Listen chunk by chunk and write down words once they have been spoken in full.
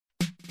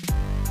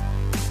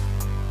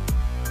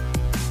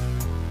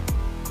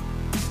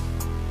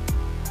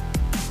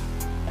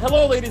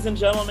Hello, ladies and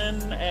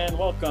gentlemen, and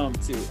welcome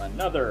to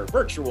another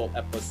virtual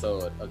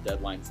episode of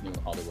Deadline's new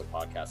Hollywood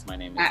podcast. My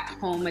name is At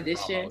Home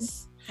Edition.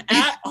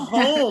 At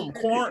home,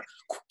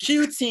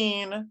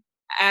 Q-teen.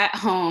 At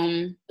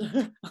home.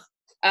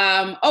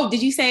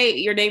 Did you say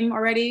your name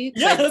already?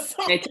 Yes.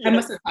 I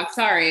must have talked.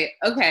 Sorry.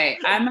 Okay.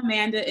 I'm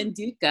Amanda and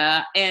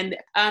Dino. And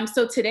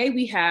so today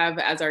we have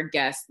as our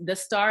guest the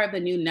star of the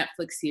new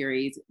Netflix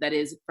series that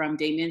is from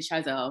Damien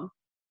Chazelle,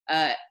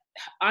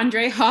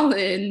 Andre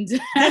Holland.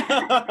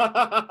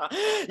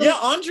 Yeah,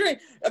 Andre.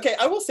 Okay,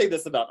 I will say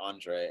this about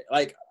Andre.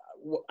 Like,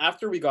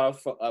 after we got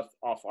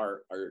off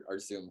our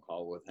Zoom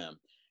call with him,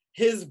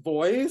 his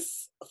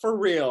voice, for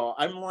real,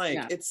 I'm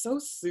like, it's so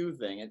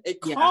soothing. It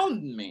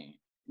calmed me.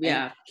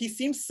 Yeah. And he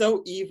seems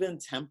so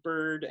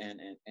even-tempered and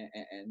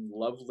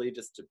lovely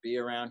just to be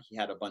around. He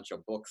had a bunch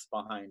of books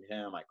behind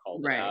him. I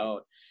called it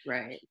out.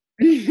 Right.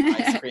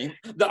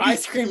 The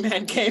ice cream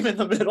man came in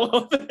the middle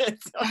of it.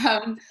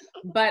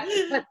 But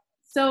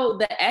so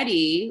the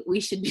Eddy,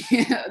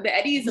 the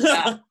Eddy is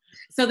about.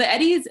 So the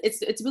Eddy is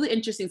it's really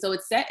interesting. So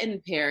it's set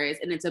in Paris,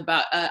 and it's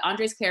about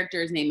Andre's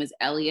character's name is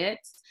Elliot,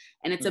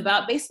 and it's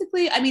about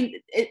basically, I mean,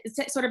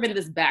 it's sort of in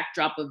this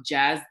backdrop of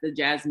the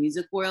jazz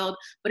music world,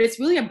 but it's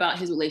really about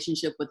his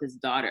relationship with his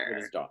daughter.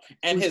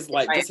 And his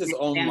his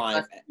own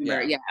life.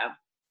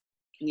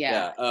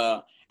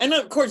 Yeah. And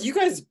of course, you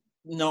guys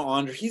know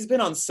Andre. He's been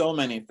on so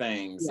many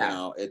things. You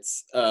know,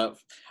 it's I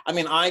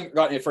mean, I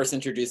got first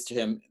introduced to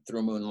him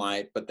through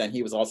Moonlight, but then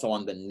he was also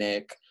on The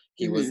Nick.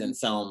 He was in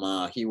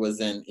Selma. He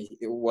was in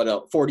what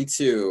else?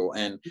 42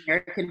 and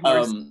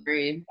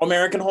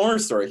American Horror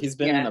Story. He's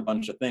been in a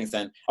bunch of things.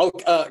 And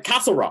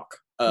Castle Rock.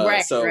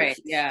 He's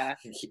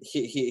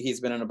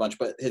been in a bunch.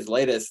 But his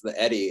latest, the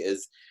Eddy,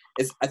 is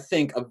I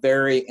think a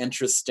very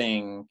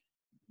interesting,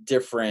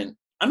 different.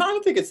 I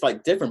don't think it's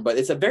like different, but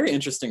it's a very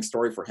interesting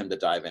story for him to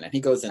dive in, and he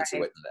goes into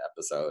it in the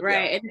episode.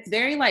 Right, and it's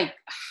very like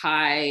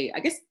high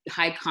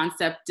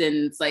concept, and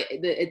it's like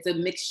it's a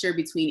mixture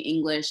between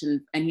English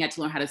and he had to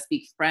learn how to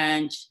speak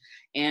French,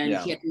 and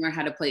he had to learn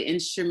how to play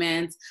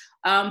instruments.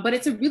 But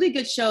it's a really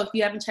good show. If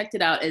you haven't checked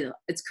it out,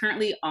 it's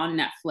currently on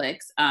Netflix.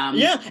 And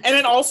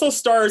it also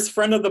stars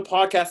friend of the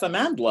podcast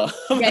Amanda.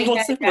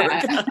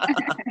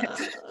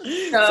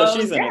 So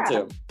she's in it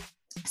too.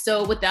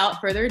 So without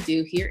further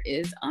ado, here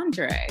is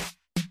Andre.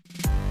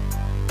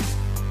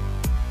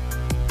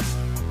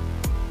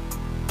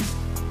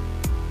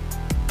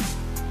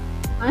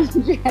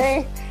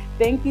 Andre,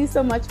 thank you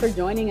so much for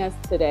joining us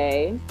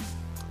today.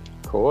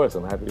 Of course,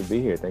 I'm happy to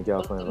be here. Thank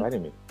y'all for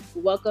inviting me.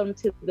 Welcome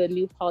to the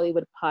new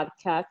Hollywood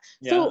podcast.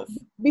 Yes. So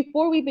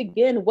before we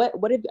begin,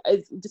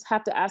 I just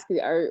have to ask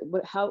you,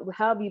 how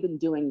have you been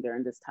doing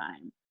during this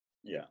time?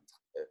 Yeah.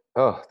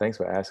 Oh, thanks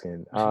for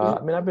asking.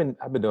 I mean, I've been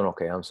doing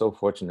okay. I'm so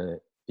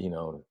fortunate,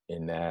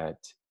 in that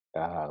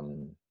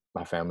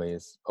my family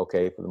is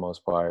okay for the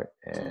most part,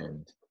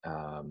 and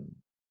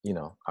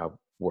I've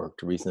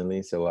worked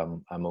recently, so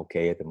I'm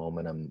okay at the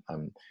moment. I'm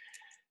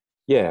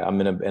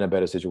in a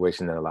better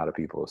situation than a lot of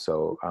people,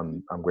 so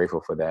I'm grateful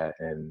for that,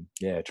 and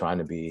trying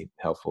to be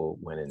helpful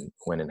when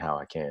and how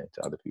I can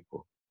to other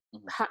people.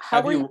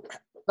 How were you?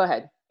 Go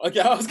ahead.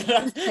 Okay, I was gonna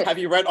ask, have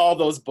you read all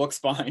those books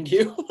behind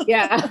you?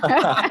 Yeah.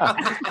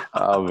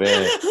 Oh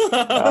man,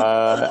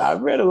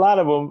 I've read a lot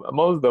of them.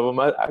 Most of them,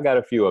 I got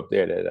a few up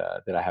there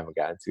that I haven't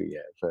gotten to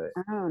yet. But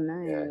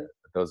nice. Yeah,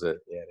 those are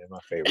they're my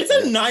favorite. It's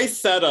a nice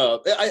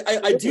setup.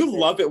 I do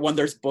love it when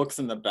there's books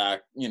in the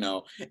back.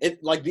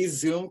 It like these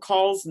Zoom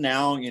calls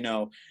now.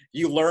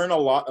 You learn a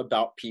lot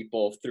about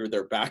people through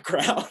their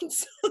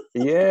backgrounds.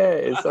 Yeah,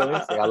 it's so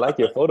interesting. I like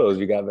your photos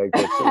you got back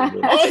there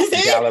too.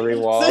 The gallery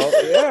wall.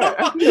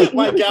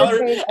 My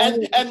gallery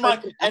and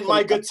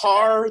my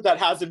guitar that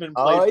hasn't been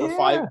played for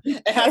 5.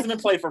 It hasn't been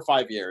played for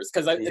 5 years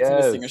because it's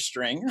missing a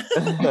string.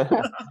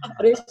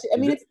 But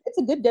it's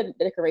a good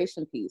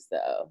decoration piece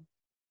though.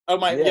 Oh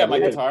my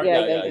guitar.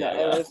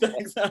 Yeah.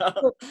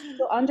 So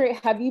Andre,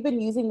 have you been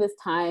using this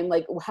time?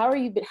 Like, how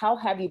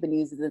have you been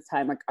using this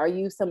time? Like, are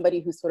you somebody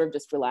who's sort of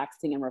just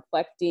relaxing and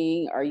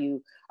reflecting? Are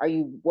you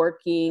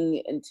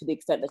working, and to the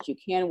extent that you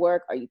can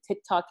work? Are you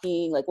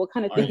TikToking? Like, what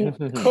kind of things?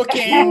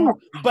 Cooking,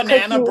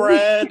 banana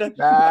bread,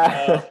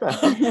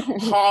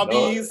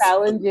 hobbies,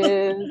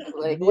 challenges.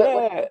 Like,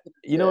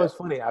 it's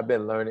funny. I've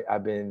been learning.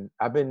 I've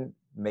been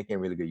making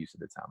really good use of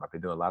the time. I've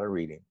been doing a lot of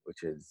reading,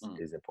 which is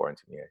important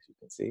to me, as you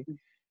can see.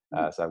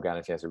 So I've gotten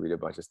a chance to read a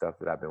bunch of stuff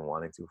that I've been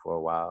wanting to for a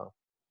while.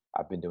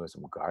 I've been doing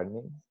some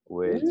gardening,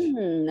 which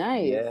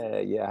nice.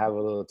 I have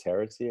a little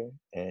terrace here,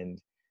 and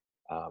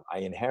I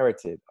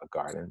inherited a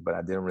garden, but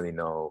I didn't really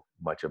know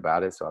much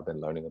about it, so I've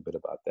been learning a bit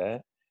about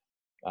that.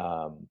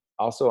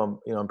 Also,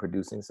 I'm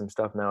producing some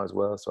stuff now as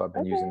well, so I've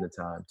been using the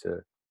time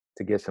to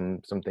get some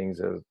things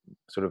to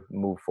sort of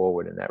move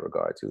forward in that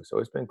regard too. So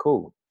it's been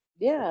cool.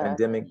 Yeah.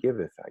 Pandemic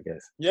giveth, I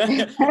guess.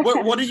 Yeah.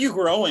 What are you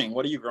growing?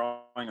 What are you growing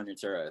on your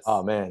terrace?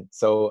 Oh man.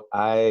 So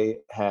I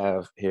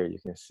have here, you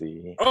can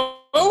see.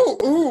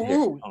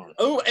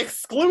 Oh,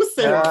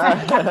 exclusive.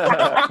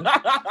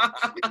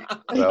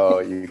 So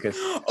you can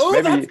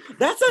maybe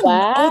that's a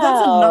wow.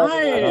 that's a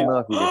nice. I don't know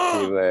if you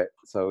can see, but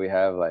so we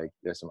have like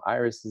there's some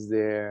irises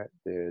there.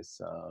 There's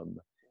some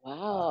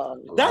wow.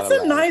 That's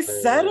a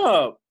nice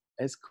setup.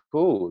 It's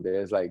cool.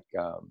 There's like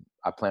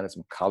I planted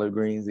some collard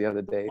greens the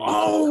other day, which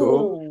is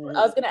cool.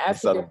 I was gonna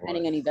ask if you're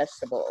planting any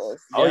vegetables.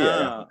 Oh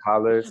yeah,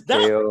 collards,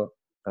 kale,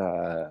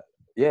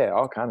 yeah,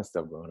 all kind of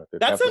stuff growing up there.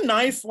 That's a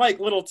nice like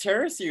little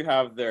terrace you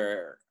have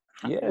there.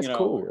 Yeah, it's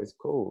cool. It's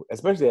cool,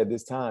 especially at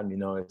this time.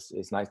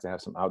 It's nice to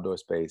have some outdoor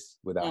space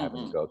without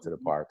having to go to the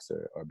parks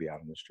or be out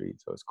on the street.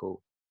 So it's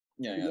cool.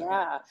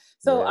 Yeah.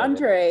 So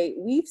Andre,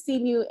 we've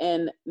seen you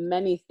in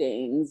many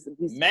things.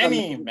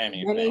 Many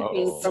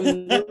things from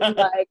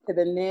Moonlight to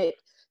The Nick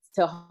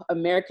to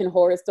American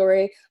Horror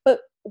Story. But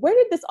where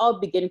did this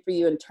all begin for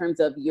you in terms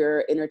of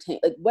your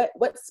entertainment? Like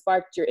what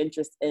sparked your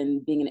interest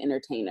in being an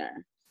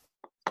entertainer?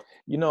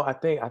 I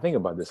think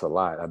about this a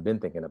lot. I've been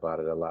thinking about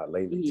it a lot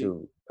lately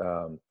too.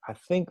 I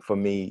think for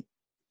me,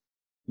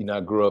 I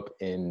grew up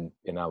in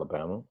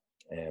Alabama,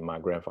 and my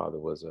grandfather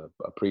was a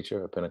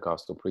preacher, a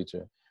Pentecostal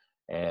preacher.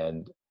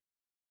 And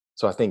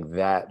so I think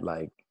that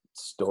like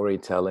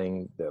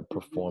storytelling, the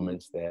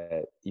performance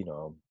that,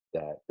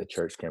 that the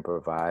church can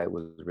provide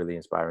was really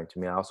inspiring to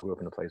me. I also grew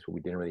up in a place where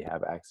we didn't really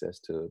have access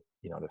to,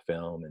 the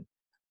film, and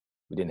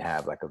we didn't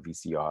have like a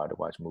VCR to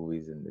watch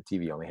movies, and the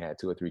TV only had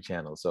 2 or 3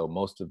 channels. So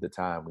most of the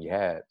time we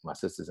had, my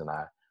sisters and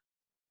I,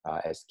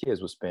 as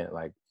kids, was spent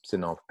like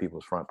sitting on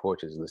people's front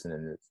porches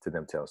listening to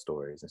them tell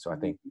stories. And so I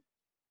think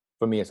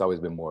for me, it's always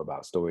been more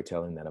about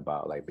storytelling than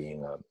about like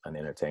being an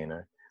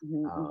entertainer.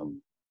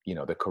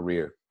 The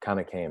career kind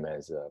of came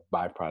as a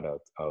byproduct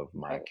of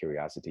my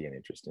curiosity and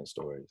interest in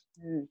stories.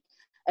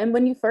 And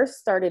when you first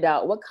started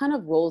out, what kind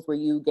of roles were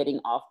you getting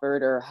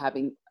offered or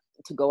having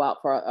to go out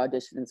for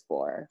auditions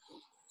for?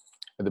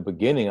 At the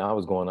beginning, I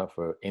was going up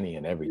for any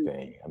and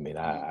everything. I mean,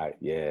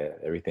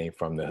 everything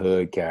from the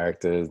hood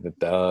characters, the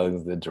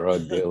thugs, the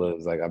drug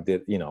dealers, like I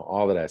did,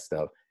 all of that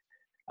stuff.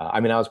 I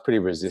was pretty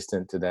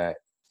resistant to that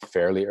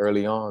fairly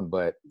early on,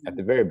 but at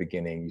the very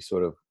beginning, you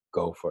sort of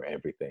go for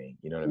everything.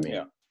 You know what I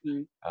mean?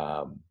 Yeah.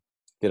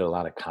 Did a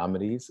lot of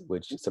comedies,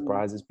 which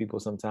surprises people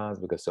sometimes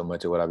because so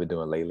much of what I've been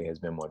doing lately has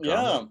been more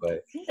drama.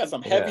 But you got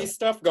some heavy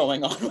stuff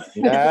going on.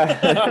 yeah.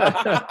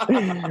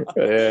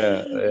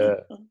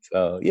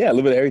 So a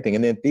little bit of everything.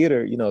 And then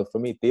theater, for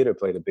me, theater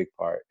played a big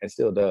part and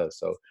still does.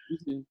 So,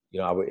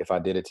 if I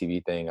did a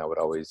TV thing, I would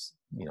always,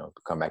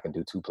 come back and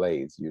do 2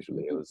 plays.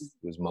 Usually it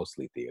was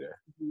mostly theater.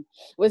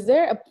 Was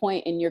there a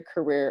point in your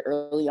career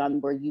early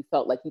on where you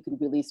felt like you could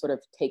really sort of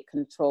take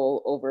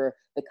control over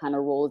the kind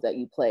of roles that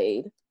you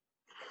played?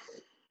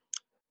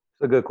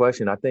 It's a good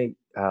question. I think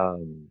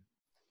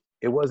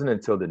it wasn't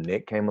until The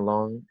Nick came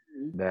along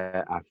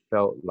that I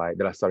felt like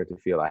that I started to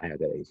feel I had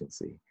that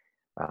agency.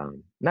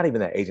 Not even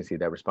that agency,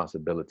 that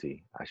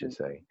responsibility, I should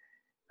say.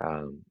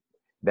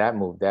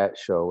 That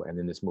show, and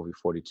then this movie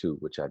 42,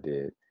 which I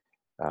did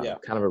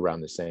kind of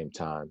around the same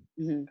time.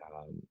 In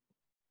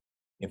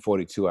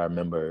 42, I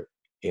remember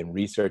in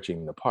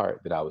researching the part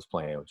that I was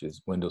playing, which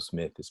is Wendell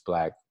Smith, this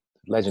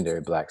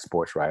legendary Black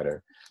sports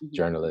writer,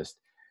 journalist.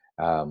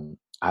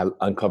 I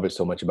uncovered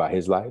so much about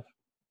his life,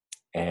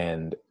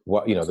 and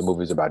the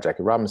movie is about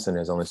Jackie Robinson.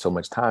 There's only so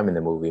much time in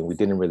the movie, and we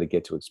didn't really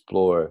get to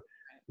explore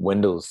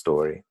Wendell's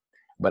story,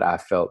 but I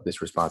felt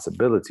this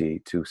responsibility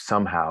to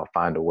somehow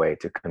find a way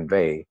to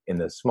convey in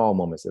the small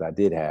moments that I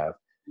did have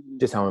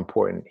just how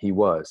important he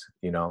was,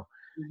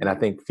 and I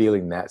think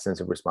feeling that sense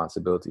of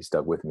responsibility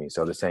stuck with me.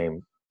 So the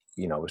same,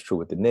 was true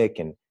with The Nick,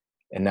 and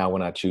now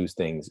when I choose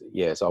things,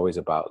 it's always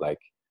about like,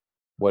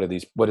 what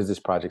does this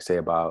project say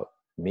about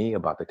me,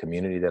 about the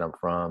community that I'm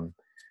from?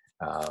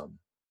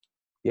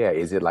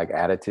 Is it like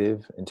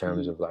additive in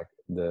terms of like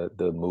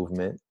the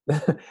movement,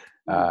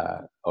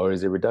 or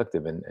is it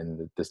reductive?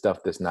 And the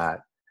stuff that's not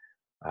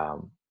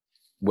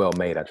well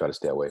made, I try to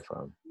stay away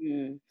from.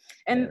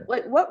 And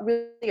like, what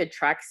really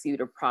attracts you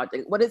to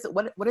project? What does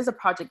a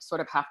project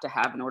sort of have to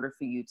have in order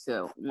for you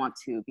to want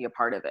to be a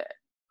part of it?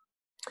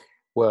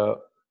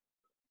 Well,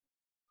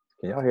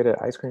 can y'all hear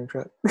that ice cream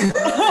truck?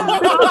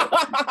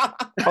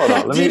 Hold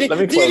on, let me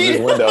close this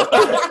window.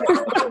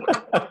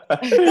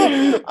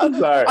 I'm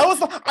sorry.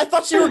 I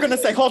thought you were gonna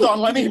say, "Hold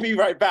on, let me be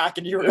right back,"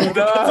 and you were gonna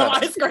get some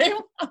ice cream.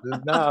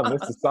 Nah,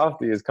 Mr.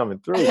 Softy is coming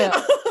through. You're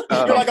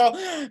like, "Oh,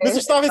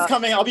 Mr. Softy's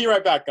coming. I'll be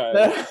right back, guys."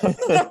 No,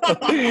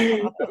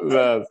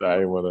 sorry, I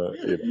didn't want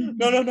to.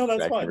 No,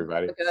 that's fine.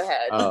 Everybody. Go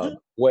ahead.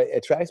 What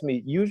attracts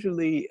me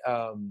usually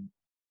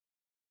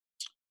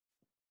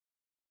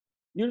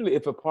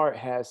if a part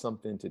has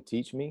something to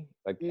teach me,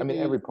 like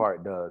every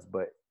part does,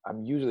 but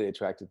I'm usually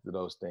attracted to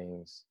those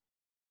things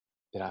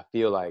that I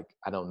feel like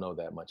I don't know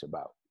that much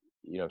about.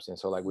 You know what I'm saying?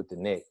 So like with The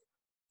Nick,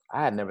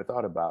 I had never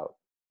thought about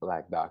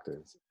Black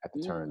doctors at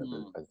the turn of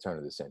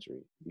the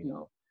century,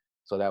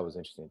 So that was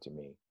interesting to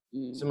me.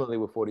 Similarly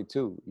with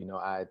 42,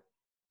 I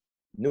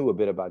knew a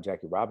bit about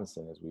Jackie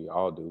Robinson, as we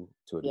all do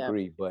to a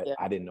degree, but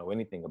I didn't know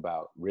anything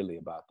about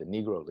the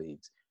Negro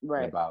Leagues,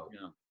 and about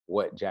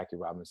what Jackie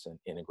Robinson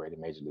integrated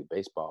Major League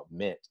Baseball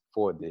meant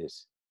for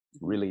this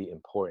really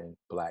important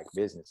Black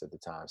business at the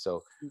time.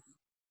 So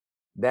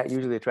that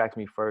usually attracts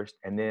me first.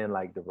 And then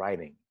like the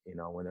writing, you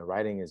know, when the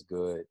writing is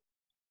good,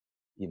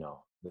 you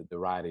know, the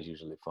ride is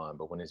usually fun,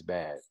 but when it's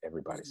bad,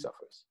 everybody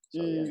suffers.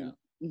 So yeah.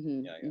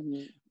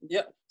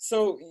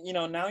 So, you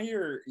know, now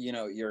you're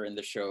in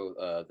the show,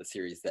 the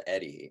series, The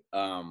Eddy,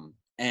 and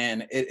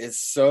it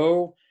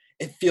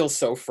feels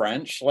so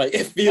French. Like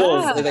it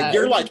feels like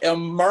you're like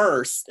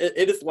immersed.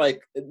 It is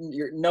like,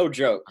 you're no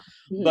joke.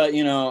 But,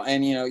 you know,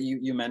 and, you know,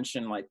 you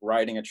mentioned like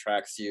writing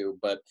attracts you,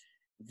 but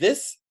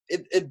this,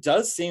 it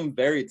does seem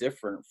very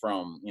different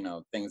from, you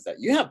know, things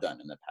that you have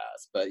done in the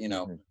past. But, you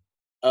know,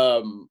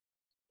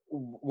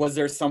 was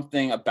there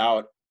something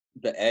about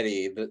the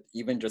Eddy, that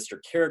even just your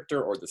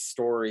character or the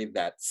story,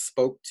 that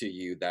spoke to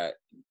you, that,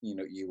 you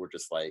know, you were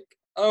just like,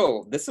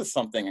 oh, this is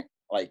something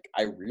like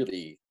I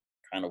really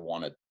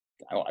want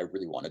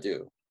to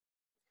do?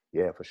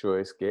 Yeah, for sure.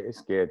 It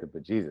scared the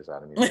bejesus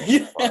out of me,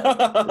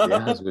 to be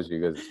honest with you,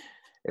 because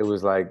it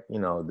was like, you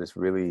know, this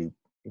really,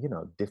 you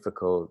know,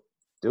 difficult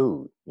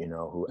dude, you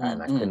know, who,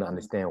 and I couldn't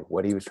understand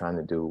what he was trying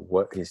to do,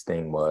 what his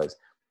thing was.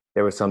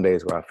 There were some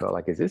days where I felt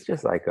like, is this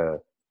just like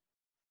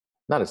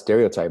not a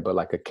stereotype, but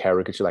like a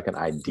caricature, like an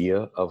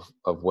idea of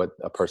what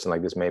a person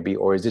like this may be,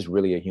 or is this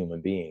really a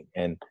human being?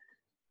 And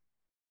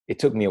it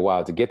took me a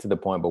while to get to the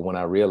point, but when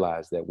I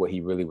realized that what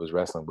he really was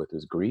wrestling with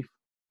was grief,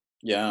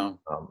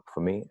 for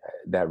me,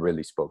 that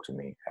really spoke to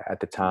me at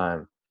the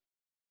time.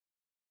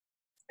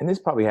 And this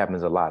probably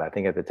happens a lot. I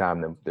think at the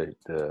time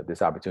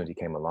this opportunity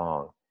came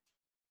along,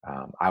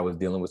 I was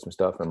dealing with some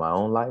stuff in my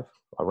own life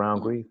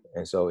around grief,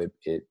 and so it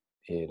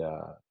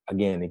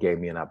again, it gave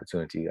me an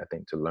opportunity, I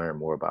think, to learn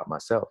more about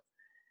myself.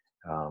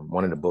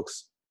 One of the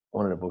books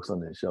on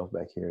the shelf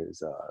back here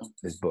is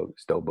this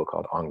dope book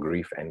called On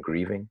Grief and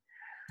Grieving,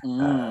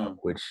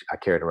 which I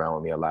carried around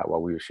with me a lot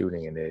while we were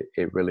shooting, and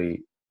it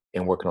really,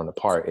 in working on the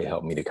part, it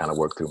helped me to kind of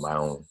work through my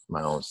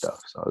own stuff.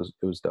 So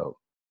it was dope.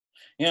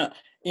 Yeah,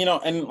 you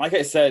know, and like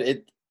I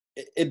said,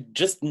 it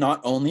just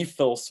not only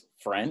feels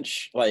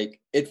French, like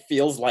it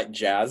feels like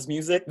jazz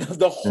music.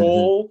 The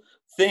whole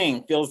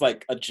thing feels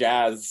like a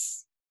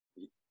jazz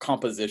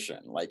composition.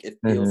 Like it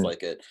feels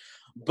like it.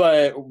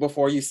 But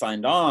before you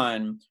signed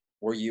on,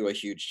 were you a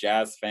huge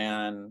jazz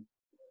fan?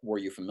 Were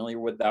you familiar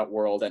with that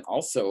world? And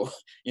also,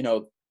 you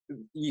know,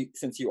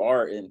 since you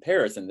are in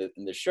Paris in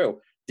the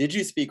show, did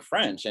you speak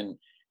French? And,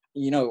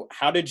 you know,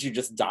 how did you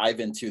just dive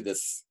into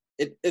this?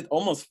 It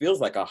almost feels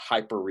like a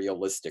hyper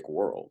realistic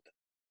world.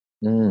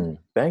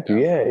 Thank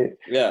you.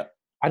 Yeah.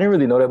 I didn't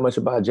really know that much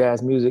about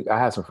jazz music. I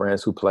have some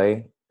friends who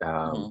play.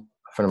 A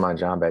friend of mine,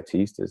 John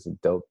Baptiste, is a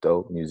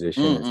dope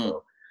musician. And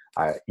so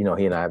he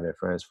and I have been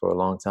friends for a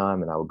long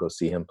time, and I would go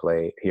hear him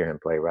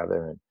play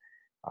rather. And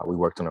we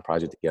worked on a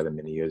project together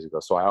many years ago.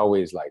 So I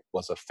always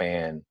was a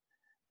fan,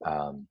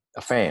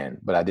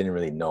 but I didn't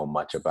really know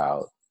much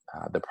about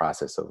the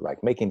process of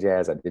like making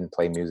jazz. I didn't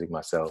play music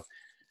myself.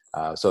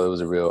 So it was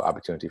a real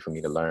opportunity for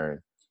me to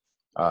learn.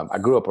 I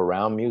grew up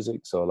around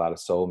music, so a lot of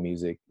soul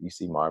music. You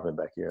see Marvin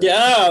back here.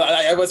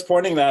 Yeah, I was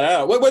pointing that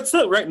out. What's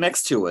that right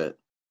next to it?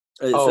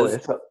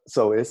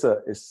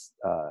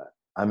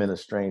 I'm in a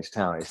strange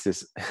town. It's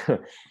just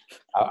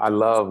I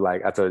love,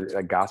 like I told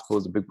you, gospel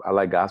is big. I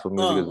like gospel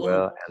music as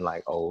well, and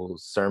like old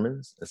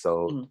sermons. And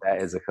so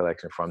that is a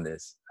collection from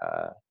this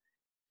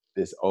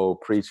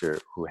old preacher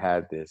who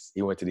had this.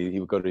 He would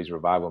go to these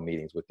revival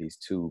meetings with these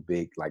two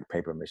big like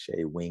paper mache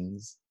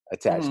wings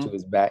attached to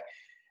his back.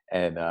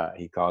 And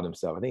he called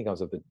himself, I think he calls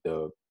himself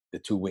the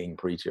two-wing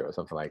preacher or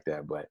something like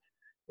that. But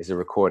it's a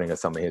recording of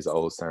some of his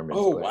old sermons.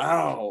 Oh,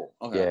 wow.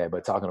 Okay. Yeah,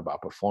 but talking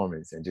about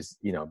performance and just,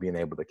 you know, being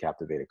able to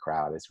captivate a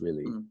crowd, it's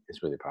really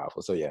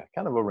powerful. So yeah,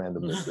 kind of a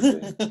random list of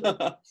things.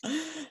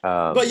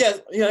 But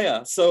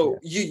yeah. So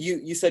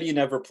you said you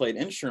never played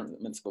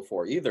instruments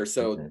before either.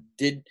 So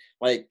did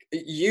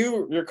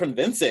you're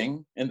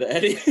convincing in the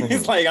Eddy.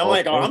 It's like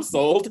I'm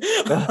sold.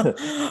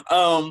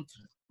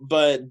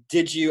 But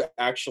did you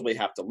actually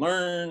have to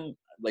learn?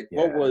 Like,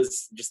 what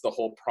was just the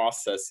whole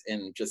process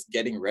in just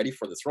getting ready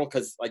for this role?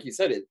 Because, like you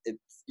said,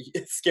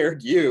 it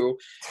scared you,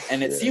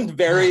 and it seemed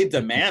very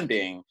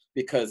demanding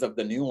because of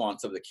the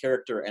nuance of the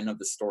character and of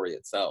the story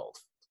itself.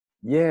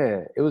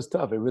 Yeah, it was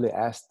tough. It really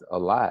asked a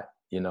lot.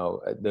 You know,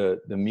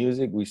 the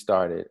music I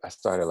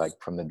started like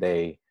from the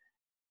day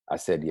I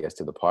said yes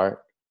to the part.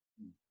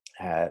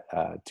 I had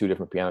 2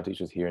 different piano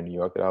teachers here in New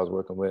York that I was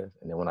working with,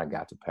 and then when I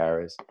got to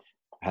Paris,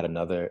 I had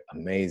another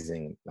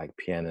amazing like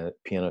piano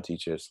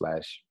teacher /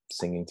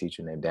 singing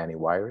teacher named Danny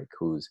Wyrick,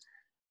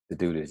 the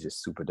dude is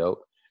just super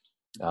dope.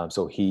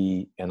 So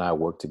he and I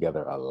worked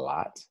together a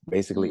lot.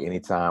 Basically,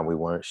 anytime we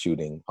weren't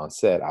shooting on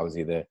set, I was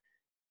either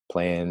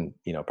playing,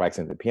 you know,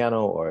 practicing the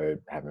piano or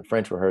having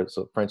French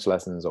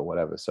lessons or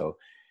whatever. So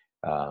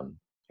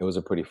it was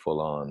a pretty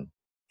full on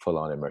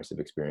immersive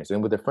experience.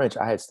 And with the French,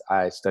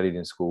 I studied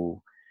in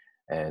school,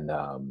 and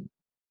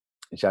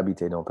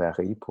j'habitais dans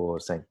Paris pour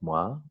 5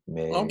 mois,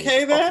 mais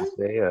okay, then.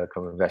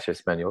 Comme un vache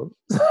espagnol.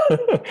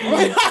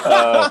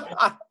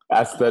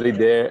 I studied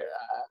there.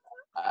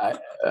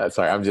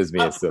 Sorry, I'm just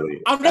being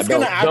silly. I'm just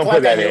gonna act don't like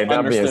put that I in.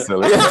 I'm being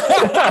understood.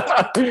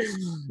 silly.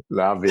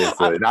 No, I'm being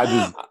silly.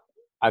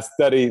 I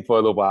studied for a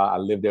little while. I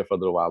lived there for a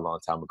little while, a long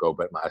time ago.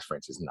 But my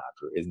French is not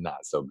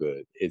so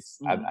good.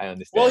 I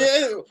understand. Well,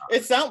 yeah,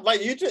 it sounds like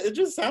it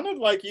just sounded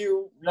like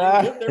you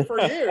lived there for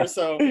years.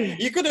 So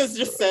you could have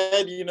just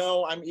said,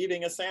 I'm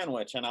eating a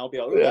sandwich, and I'll be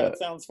like, that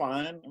sounds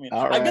fine. I mean,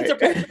 I've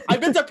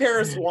been to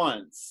Paris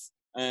once.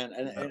 And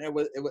it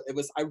was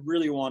I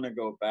really want to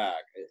go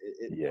back.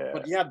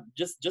 But yeah,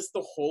 just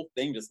the whole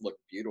thing just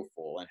looked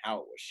beautiful, and how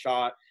it was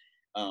shot.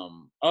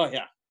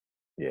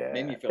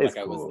 Made me feel like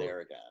I was there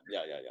again.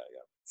 Yeah.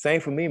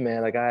 Same for me,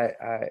 man. Like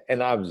I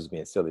was just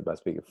being silly by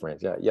speaking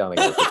French. Y'all ain't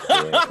gonna take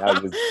it in.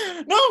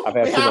 I've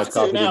had too much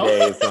coffee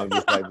today, so I'm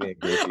just like being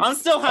goofy. I'm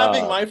still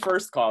having my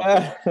first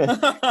coffee.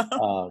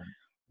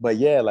 But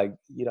yeah, like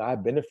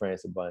I've been to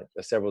France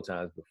several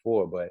times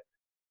before, but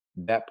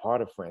that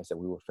part of France that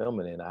we were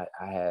filming in, I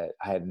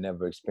had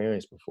never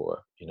experienced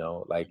before.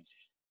 Like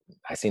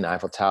I seen the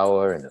Eiffel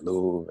Tower and the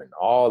Louvre and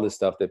all the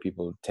stuff that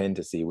people tend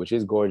to see, which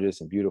is gorgeous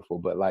and beautiful.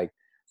 But like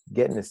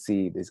getting to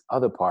see these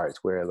other parts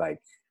where like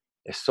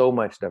there's so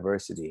much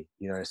diversity,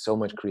 there's so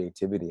much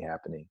creativity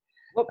happening.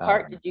 What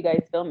part did you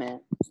guys film in?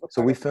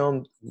 So we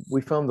filmed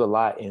a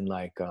lot in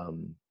like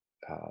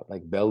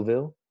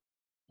Belleville,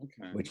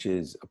 which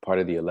is a part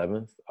of the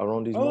 11th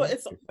arrondissement. Oh,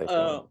 it's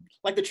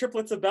like the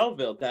triplets of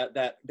Belleville.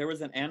 That there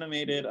was an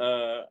animated.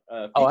 Feature,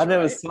 I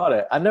never saw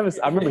that. I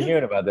remember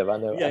hearing about that. But I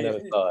never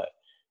saw it.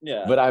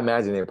 Yeah. But I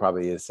imagine it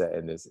probably is set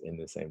in the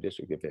same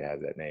district if it has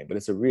that name. But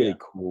it's a really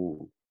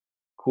cool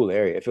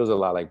area. It feels a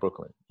lot like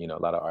Brooklyn. A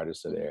lot of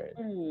artists are there,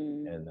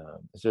 and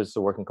it's just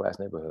a working class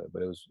neighborhood.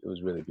 But it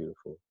was really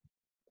beautiful.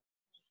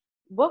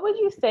 What would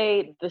you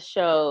say the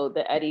show,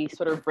 the Eddy,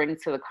 sort of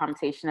brings to the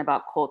conversation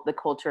about the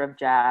culture of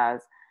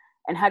jazz,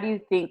 and how do you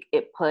think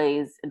it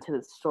plays into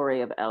the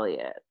story of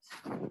Elliot?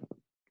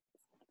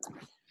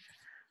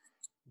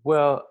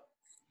 Well,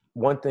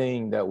 one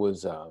thing that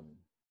was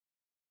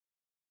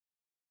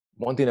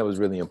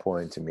really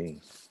important to me,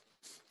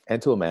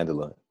 and to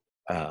Amanda,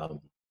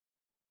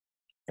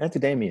 and to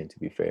Damien, to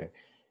be fair,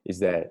 is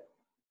that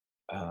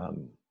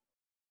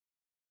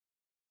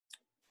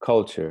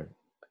culture,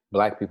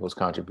 Black people's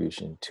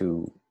contribution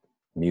to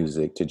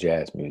music, to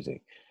jazz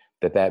music,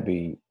 that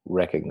be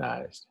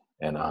recognized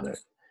and honored.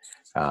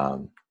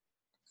 And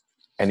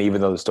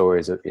even though the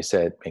story is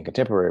set in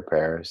contemporary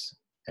Paris,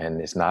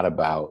 and it's not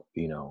about,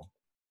 the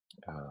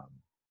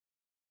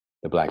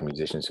Black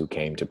musicians who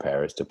came to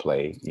Paris to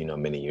play,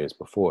 many years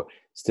before,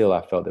 still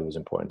I felt it was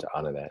important to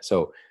honor that.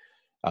 So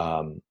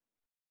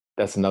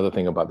that's another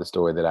thing about the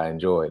story that I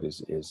enjoyed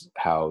is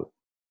how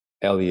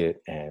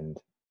Elliot and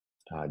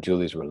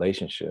Julie's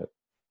relationship,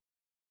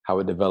 how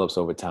it develops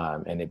over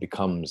time, and it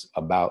becomes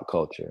about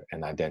culture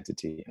and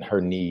identity and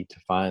her need to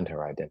find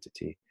her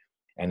identity.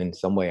 And in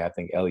some way, I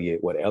think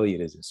what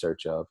Elliot is in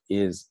search of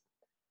is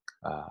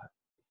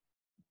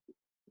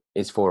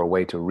for a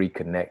way to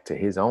reconnect to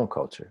his own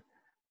culture.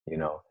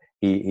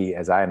 He,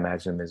 as I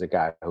imagine him, is a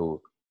guy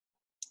who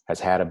has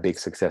had a big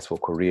successful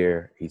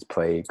career. He's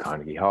played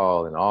Carnegie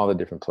Hall and all the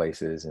different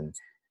places, and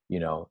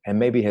and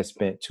maybe has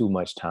spent too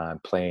much time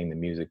playing the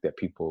music that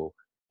people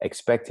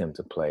expect him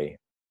to play,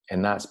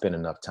 and not spend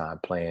enough time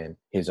playing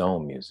his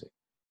own music,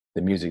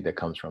 the music that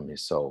comes from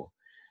his soul.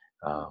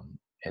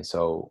 And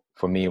so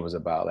for me, it was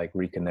about like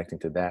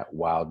reconnecting to that,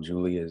 while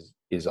Julie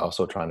is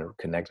also trying to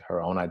connect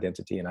her own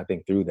identity. And I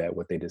think through that,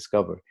 what they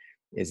discover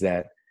is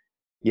that,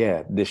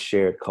 this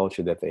shared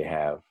culture that they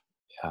have,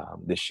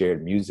 this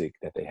shared music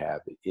that they have,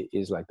 it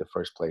is like the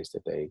first place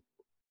that they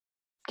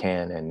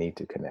can and need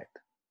to connect.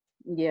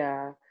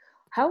 Yeah.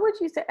 How would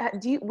you say,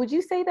 would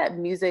you say that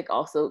music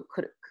also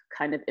could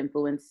kind of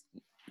influence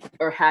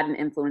or had an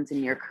influence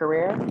in your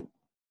career?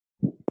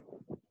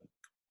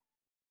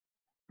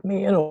 I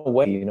mean, in a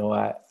way,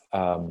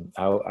 I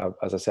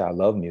as I say, I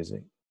love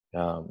music.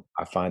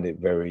 I find it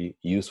very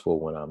useful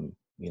when I'm,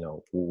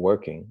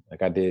 working.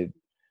 Like I did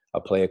a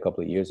play a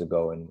couple of years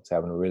ago and was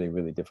having a really,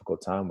 really difficult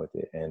time with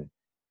it. And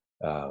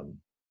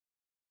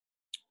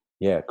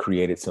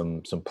created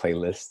some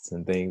playlists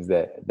and things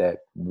that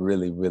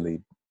really,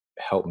 really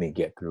helped me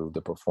get through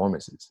the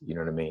performances. You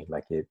know what I mean?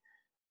 Like it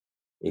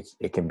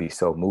can be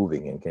so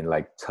moving and can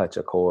like touch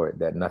a chord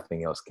that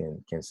nothing else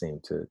can seem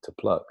to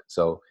pluck.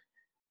 So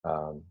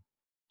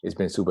it's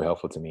been super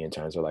helpful to me in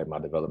terms of like my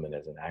development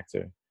as an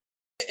actor.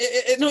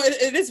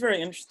 It is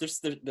very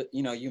interesting.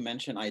 You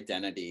mentioned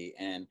identity,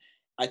 and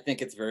I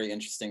think it's very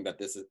interesting that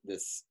the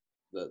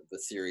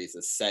series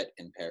is set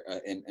in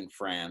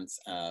France,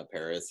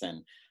 Paris,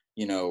 and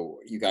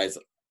you guys,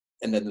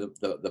 and then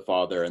the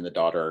father and the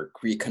daughter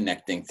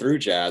reconnecting through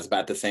jazz, but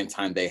at the same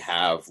time they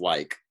have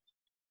like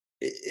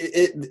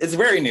it's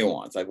very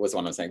nuanced. That was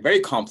what I'm saying. Very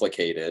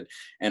complicated,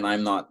 and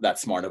I'm not that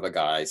smart of a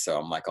guy, so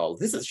I'm like, oh,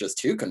 this is just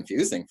too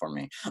confusing for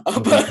me.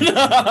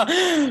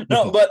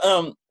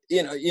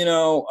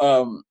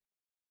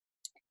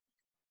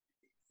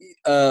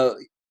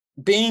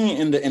 Being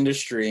in the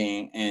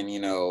industry and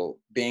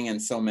being in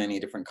so many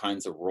different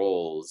kinds of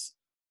roles,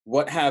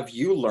 what have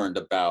you learned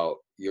about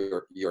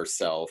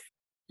yourself,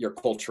 your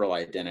cultural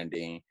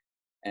identity,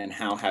 and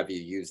how have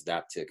you used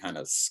that to kind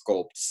of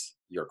sculpt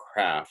your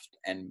craft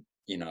and,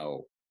 you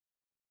know,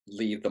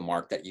 leave the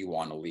mark that you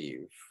want to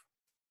leave?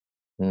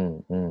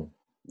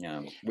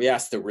 Yeah, we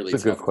asked the really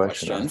That's a tough good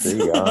question. questions. I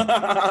see, y'all.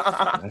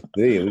 I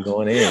see, we're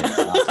going in.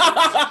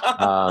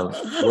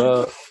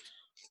 Well,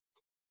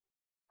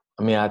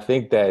 I mean, I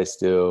think that is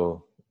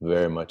still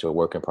very much a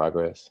work in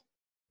progress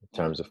in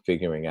terms of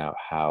figuring out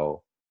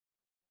how,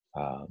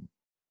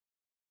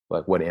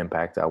 like what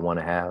impact I want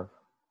to have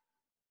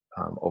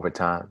over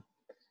time.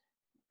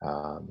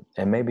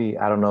 And maybe,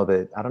 I don't know,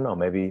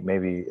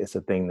 maybe it's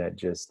a thing that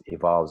just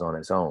evolves on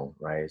its own,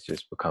 right? It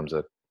just becomes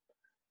a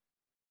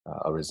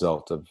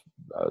result of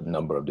a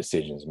number of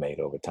decisions made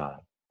over time.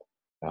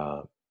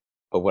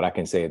 But what I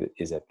can say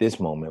is at this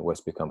moment,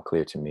 what's become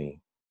clear to me,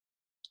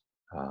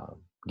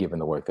 given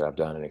the work that I've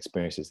done and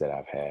experiences that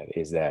I've had,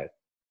 is that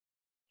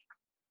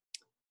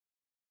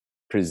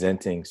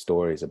presenting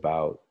stories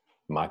about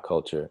my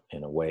culture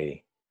in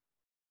ways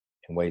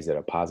that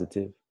are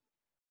positive,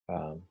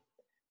 that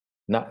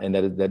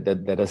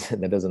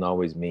doesn't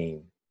always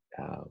mean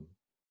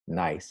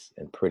nice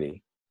and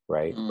pretty,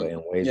 right? But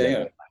in ways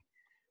that are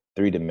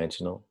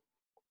three-dimensional,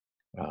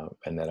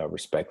 and that are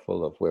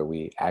respectful of where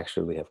we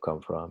actually have come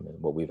from and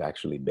what we've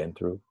actually been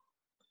through,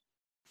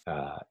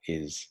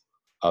 is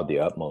of the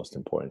utmost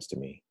importance to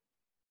me.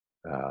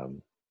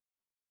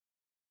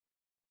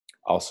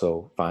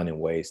 Also finding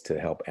ways to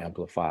help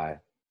amplify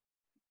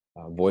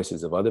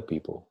voices of other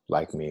people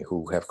like me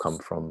who have come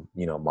from,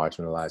 you know,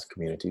 marginalized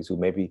communities who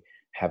maybe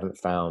haven't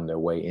found their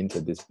way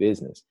into this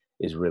business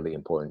is really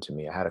important to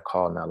me. I had a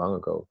call not long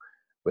ago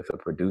with a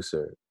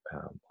producer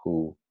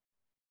who,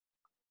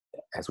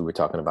 as we were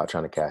talking about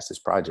trying to cast this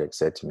project,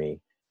 said to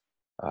me,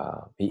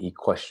 he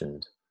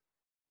questioned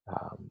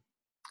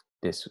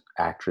this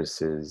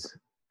actress's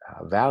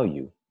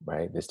value,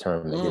 right? This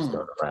term that gets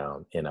thrown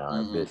around in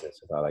our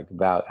business about like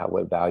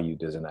what value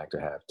does an actor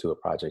have to a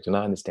project? And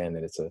I understand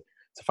that it's a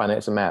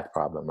math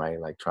problem, right?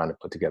 Like trying to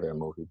put together a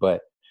movie.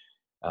 But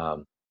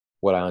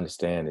what I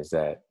understand is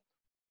that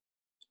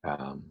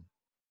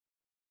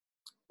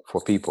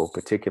for people,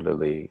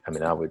 particularly, I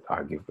mean, I would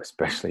argue,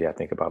 especially I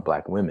think about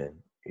Black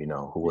women, you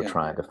know, who are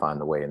trying to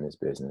find a way in this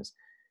business.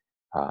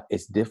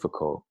 It's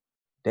difficult,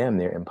 damn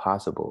near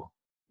impossible,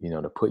 you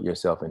know, to put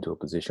yourself into a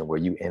position where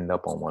you end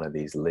up on one of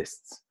these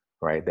lists,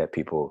 right, that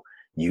people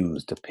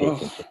use to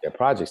pick and put their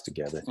projects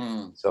together.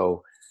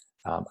 So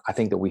I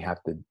think that we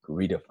have to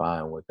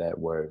redefine what that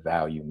word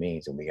value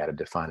means, and we got to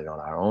define it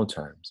on our own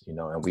terms, you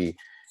know, and we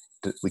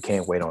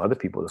can't wait on other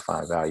people to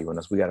find value in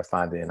us. We got to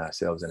find it in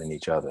ourselves and in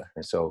each other.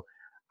 And so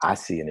I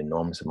see an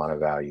enormous amount of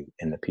value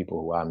in the people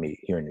who I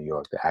meet here in New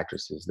York, the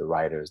actresses, the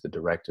writers, the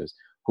directors,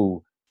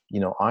 who, you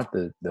know, aren't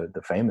the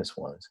famous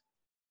ones,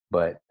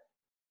 but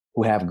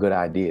who have good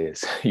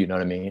ideas, you know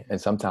what I mean? And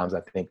sometimes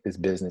I think this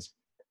business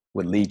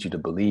would lead you to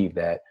believe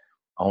that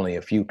only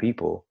a few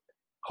people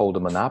hold a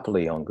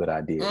monopoly on good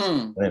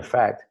ideas. But in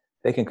fact,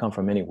 they can come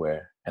from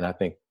anywhere. And I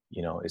think,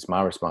 you know, it's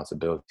my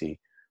responsibility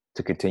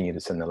to continue to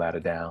send the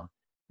ladder down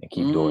and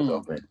keep doors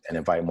open and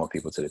invite more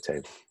people to the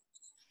table.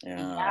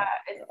 Yeah,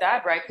 it's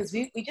sad, right? Because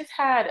we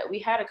had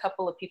a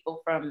couple of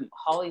people from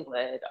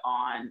Hollywood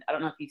on. I don't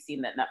know if you've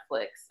seen that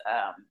Netflix,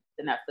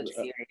 the Netflix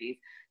series.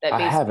 That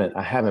I haven't,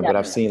 but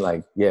I've seen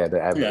like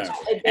the adverts.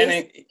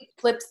 It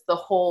flips the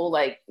whole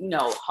like, you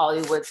know,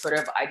 Hollywood sort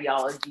of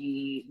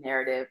ideology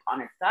narrative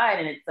on its side,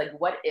 and it's like,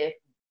 what if,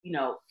 you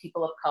know,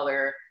 people of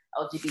color,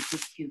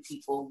 LGBTQ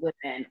people,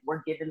 women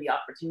were given the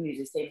opportunity,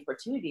 the same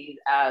opportunities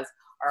as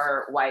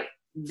our white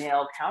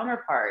male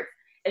counterparts?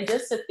 And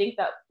just to think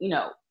that, you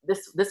know,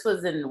 this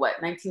was in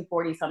what,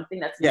 1940 something?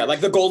 That's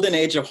like the golden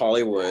age of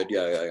Hollywood.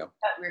 Yeah.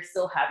 That we're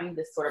still having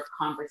this sort of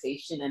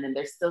conversation, and then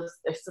there's still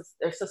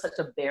such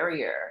a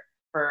barrier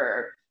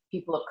for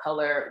people of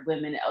color,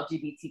 women,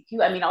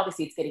 LGBTQ. I mean,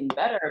 obviously it's getting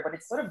better, but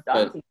it's sort of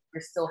daunting.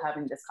 We're still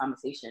having this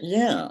conversation.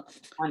 Yeah.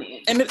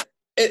 And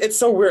it's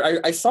so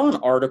weird. I saw an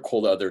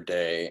article the other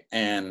day,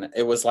 and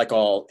it was like,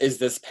 is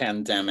this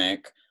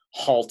pandemic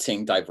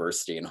halting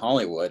diversity in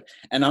Hollywood?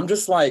 And I'm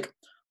just like,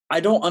 I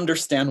don't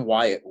understand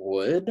why it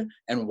would,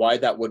 and why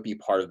that would be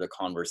part of the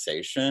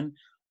conversation.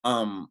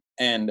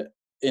 And,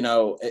 you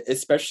know,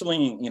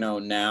 especially, you know,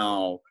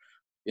 now,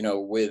 you know,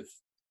 with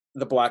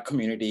the Black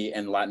community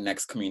and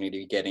Latinx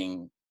community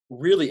getting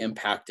really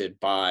impacted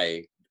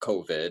by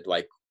COVID,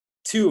 like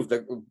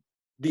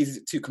these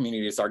two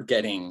communities are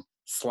getting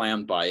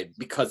slammed by it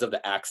because of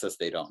the access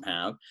they don't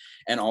have.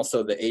 And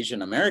also the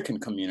Asian American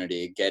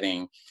community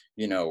getting,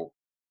 you know,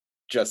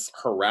 just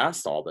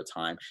harassed all the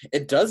time.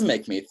 It does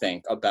make me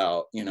think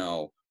about, you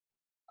know,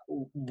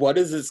 what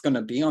is this going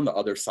to be on the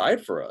other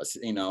side for us,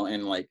 you know,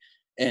 and like,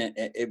 and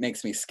it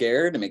makes me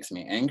scared, it makes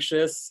me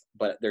anxious,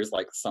 but there's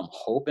like some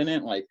hope in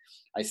it. Like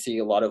I see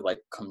a lot of like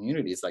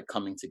communities like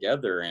coming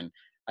together, and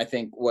I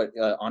think what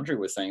Andre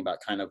was saying about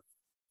kind of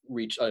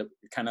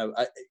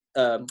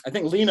I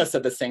think Lena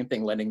said the same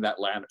thing, letting that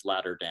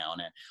ladder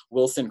down. And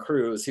Wilson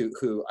Cruz,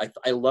 who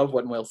I love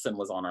when Wilson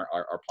was on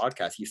our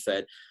podcast, he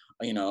said,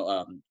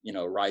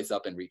 rise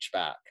up and reach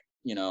back,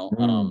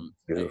 Beautiful.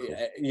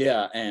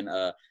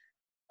 And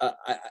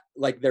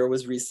like there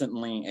was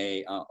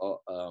recently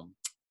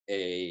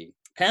a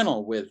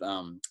panel with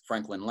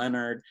Franklin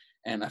Leonard,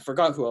 and I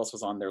forgot who else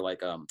was on there,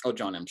 like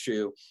John M.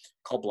 Chu,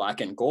 called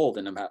Black and Gold,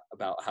 and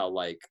about how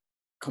like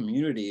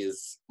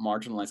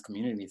marginalized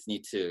communities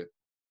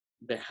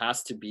there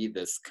has to be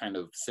this kind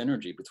of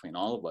synergy between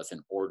all of us in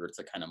order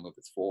to kind of move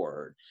us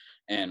forward.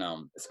 And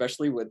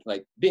especially with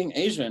like being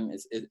Asian,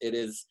 it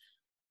is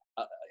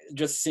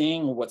just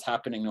seeing what's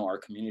happening in our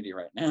community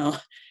right now.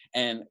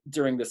 And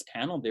during this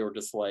panel, they were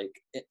just like,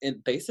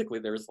 basically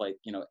there was like,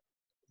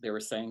 they were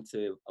saying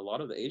to a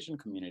lot of the Asian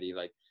community,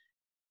 like,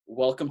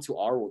 welcome to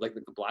our world. Like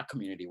the Black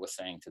community was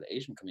saying to the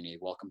Asian community,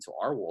 welcome to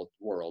our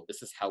world.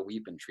 This is how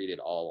we've been treated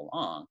all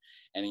along.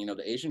 And,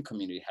 the Asian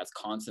community has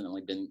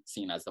constantly been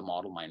seen as the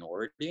model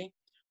minority.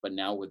 But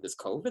now with this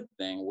COVID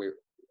thing, where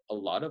a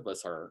lot of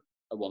us are,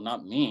 well,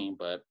 not me,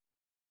 but,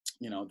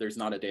 there's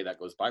not a day that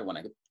goes by when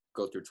I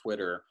go through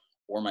Twitter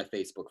or my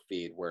Facebook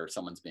feed where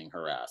someone's being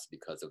harassed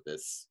because of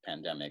this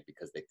pandemic,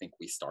 because they think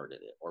we started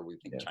it, or we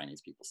think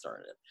Chinese people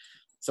started it.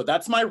 So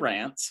that's my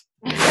rant.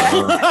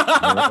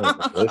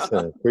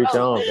 Listen, preach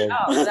on,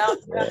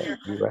 baby.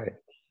 You're right.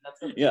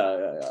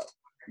 Yeah.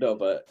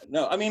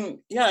 No, I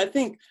mean, I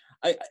think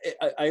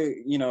I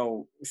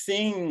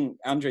seeing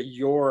Andre,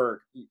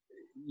 your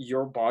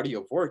body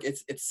of work,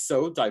 it's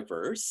so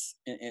diverse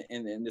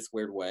in this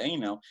weird way.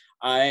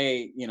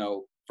 I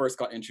first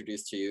got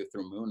introduced to you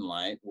through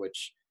Moonlight,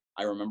 which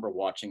I remember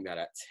watching that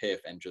at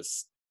TIFF, and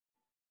just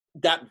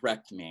that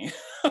wrecked me.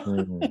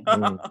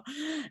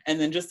 And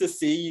then just to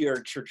see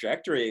your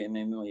trajectory, and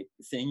then like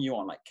seeing you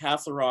on like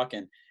Castle Rock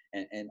and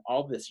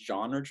all this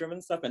genre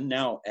driven stuff, and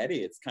now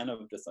Eddy, it's kind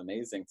of just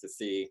amazing to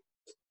see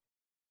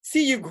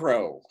you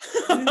grow.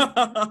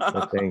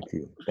 Well, thank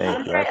you.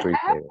 I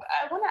appreciate it.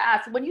 I want to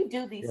ask, when you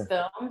do these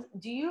films,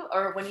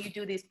 when you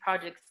do these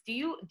projects, do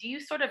you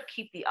sort of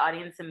keep the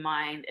audience in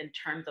mind in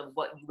terms of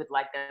what you would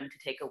like them to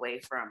take away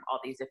from all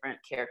these different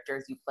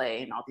characters you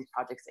play and all these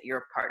projects that you're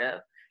a part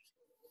of?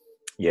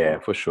 Yeah,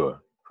 for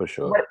sure.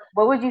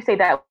 What would you say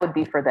that would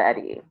be for the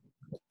Eddy?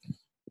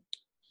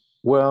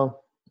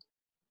 Well,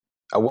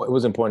 it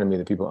was important to me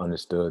that people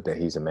understood that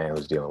he's a man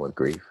who's dealing with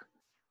grief,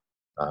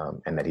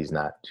 and that he's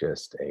not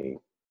just a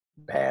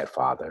bad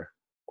father,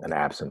 an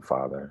absent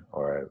father,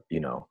 or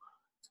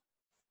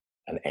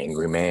an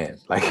angry man.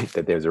 Like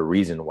that, there's a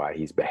reason why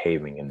he's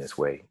behaving in this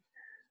way.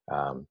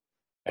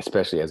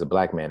 Especially as a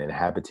Black man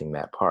inhabiting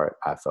that part,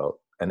 I felt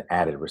an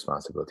added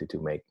responsibility to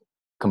make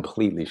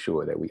completely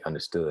sure that we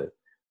understood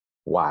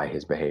why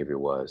his behavior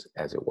was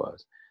as it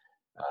was.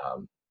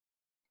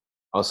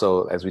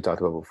 Also, as we talked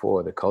about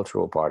before, the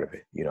cultural part of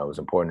it, it was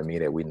important to me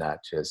that we not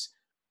just,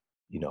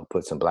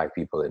 put some Black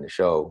people in the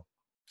show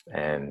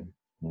and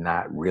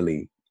not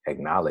really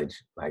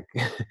acknowledge like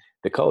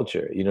the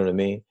culture, you know what I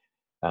mean?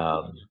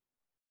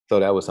 So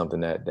that was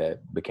something that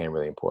became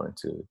really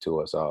important to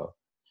us all.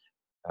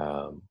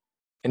 And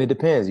it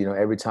depends,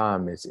 every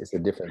time it's a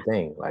different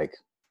thing. Like,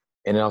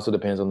 and it also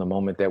depends on the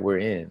moment that we're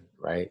in,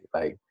 right?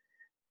 Like,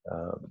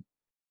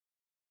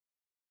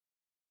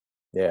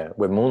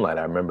 with Moonlight,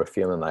 I remember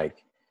feeling like,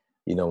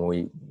 when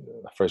we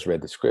first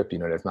read the script,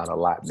 there's not a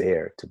lot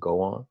there to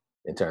go on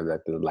in terms of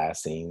like the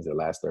last scenes, the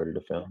last third of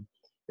the film.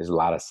 There's a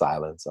lot of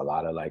silence, a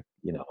lot of like,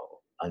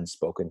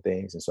 unspoken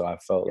things. And so I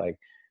felt like,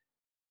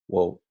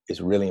 well, it's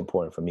really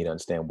important for me to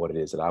understand what it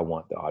is that I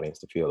want the audience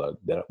to feel,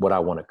 that what I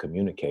want to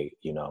communicate,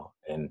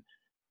 and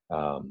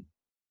for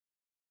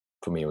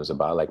me, it was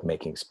about like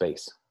making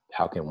space.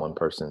 How can one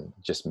person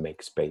just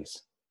make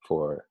space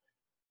for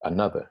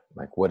another?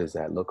 Like, what does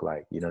that look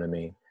like? You know what I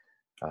mean?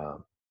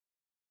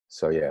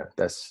 So yeah,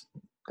 that's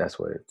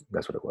what it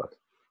was.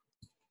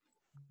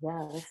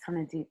 Yeah, that's kind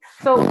of deep.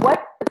 So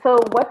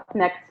what's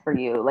next for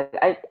you? Like,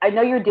 I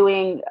know you're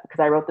doing, because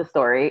I wrote the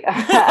story,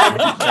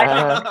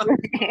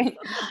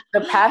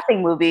 the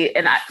Passing movie,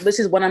 which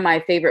is one of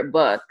my favorite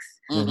books.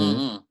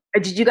 Mm-hmm.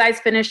 Did you guys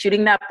finish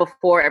shooting that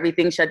before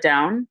everything shut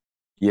down?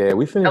 Yeah,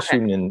 we finished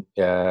shooting in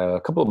a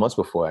couple of months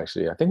before,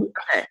 actually. I think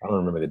I don't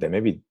remember the day,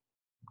 maybe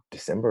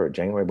December or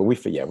January, but we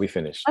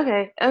finished.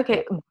 Okay.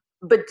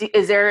 But do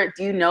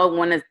you know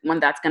when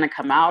that's going to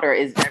come out, or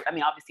is there, I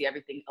mean, obviously a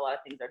lot of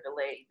things are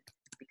delayed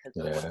because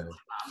of what's going on,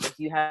 but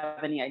do you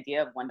have any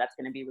idea of when that's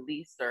going to be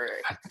released, or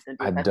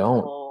I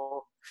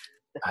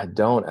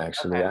don't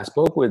actually. Okay. I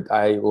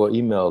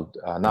emailed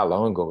not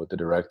long ago with the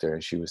director,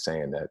 and she was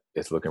saying that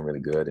it's looking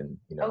really good, and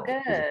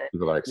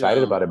people are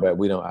excited about it, but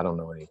I don't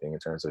know anything in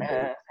terms of date.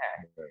 Okay.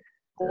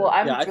 Well,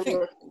 I'm really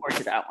looking forward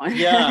to that one.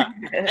 Yeah,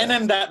 and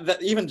then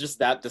that even just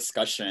that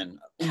discussion.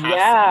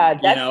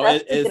 That's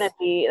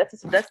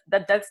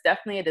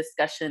definitely a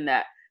discussion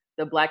that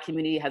the Black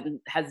community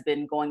has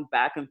been going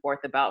back and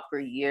forth about for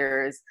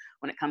years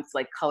when it comes to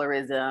like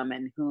colorism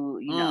and who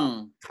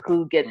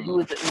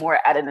is more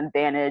at an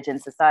advantage in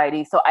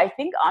society. So I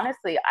think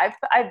honestly, I'm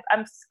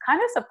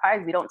kind of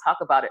surprised we don't talk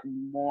about it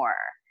more.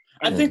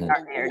 I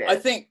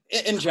think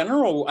in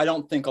general, I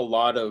don't think a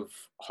lot of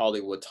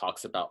Hollywood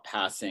talks about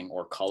passing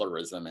or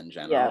colorism in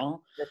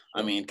general. Yeah,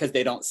 I mean, because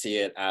they don't see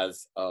it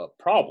as a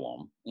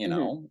problem, you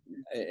know,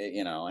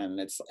 and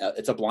it's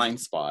a blind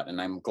spot.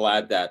 And I'm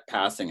glad that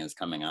passing is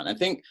coming out. I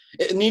think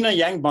Nina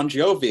Yang Bon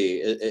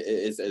Jovi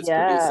is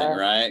producing,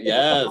 right?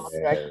 Yes.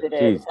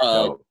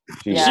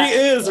 She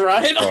is,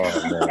 right?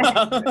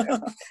 Oh,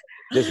 man.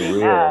 Just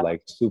real,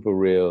 like super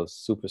real,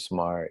 super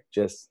smart.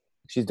 Just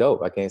she's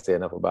dope. I can't say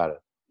enough about her.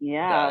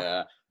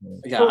 Yeah.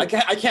 So, I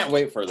can't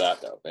wait for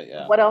that though. But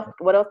yeah. What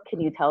else can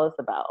you tell us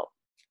about?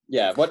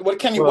 Yeah. What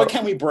can we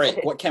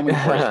break? What can we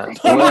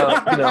break?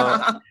 Well, you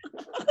know,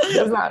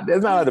 there's not a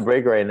lot to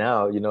break right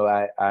now. You know,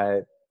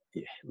 I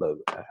look,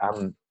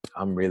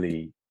 I'm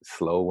really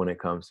slow when it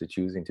comes to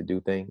choosing to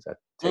do things. I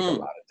take a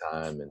lot of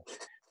time, and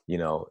you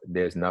know,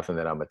 there's nothing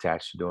that I'm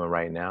attached to doing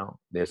right now.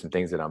 There's some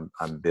things that I'm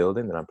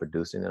building, that I'm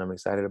producing, that I'm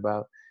excited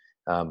about,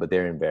 but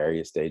they're in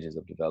various stages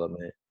of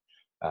development.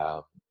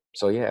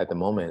 So yeah, at the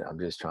moment, I'm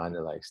just trying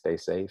to like stay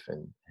safe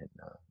and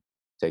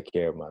take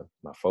care of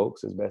my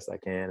folks as best I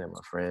can, and my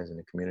friends in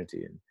the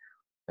community,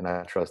 and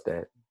I trust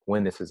that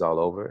when this is all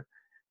over,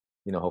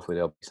 you know, hopefully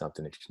there'll be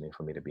something interesting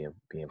for me to be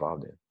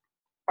involved in.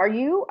 Are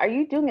you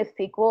doing a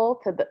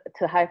sequel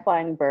to High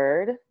Flying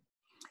Bird?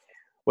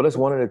 Well, that's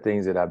one of the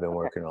things that I've been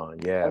working on.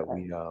 Yeah,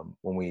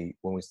 when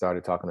we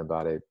started talking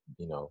about it,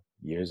 you know,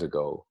 years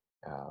ago,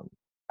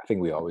 I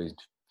think we always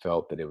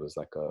felt that it was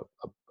like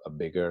a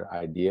bigger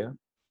idea.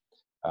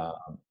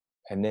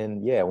 And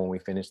then, yeah, when we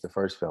finished the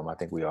first film, I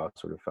think we all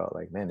sort of felt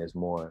like, man, there's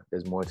more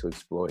to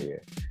explore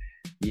here.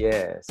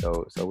 Yeah,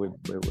 so we're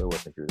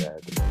working through that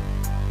at the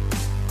moment.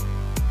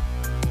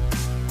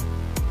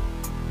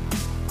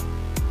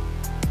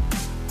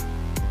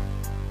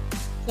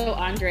 So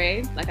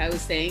Andre, like I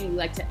was saying, we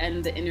like to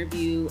end the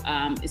interview.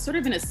 It's sort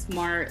of in a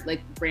smart,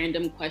 like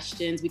random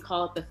questions. We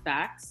call it the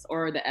facts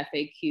or the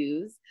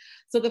FAQs.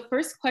 So the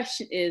first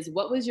question is,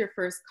 what was your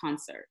first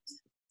concert?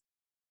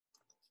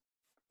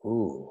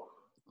 Ooh.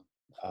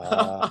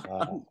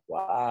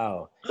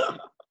 Wow.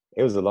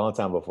 It was a long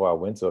time before I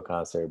went to a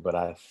concert, but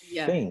I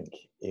think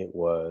it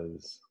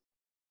was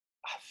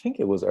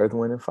Earth,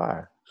 Wind and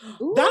Fire.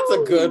 Ooh, that's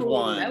a good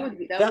one. That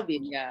would be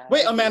yeah.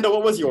 Wait, Amanda,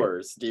 what was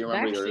yours? Do you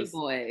remember yours?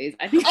 Backstreet Boys.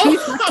 I think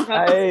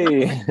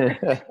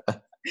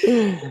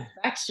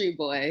Backstreet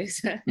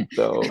Boys.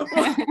 So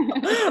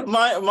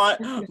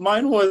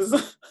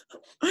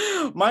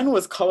mine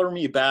was Color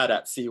Me Bad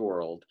at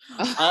SeaWorld.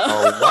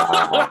 Oh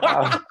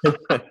wow.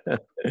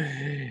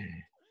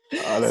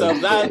 So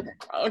that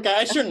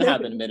I shouldn't have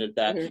admitted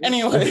that.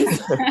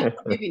 Anyways,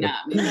 maybe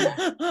not.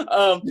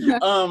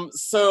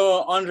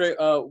 So Andre,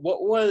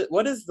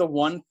 what is the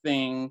one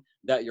thing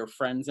that your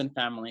friends and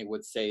family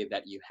would say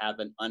that you have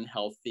an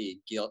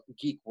unhealthy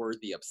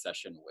geek-worthy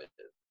obsession with?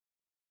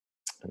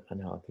 An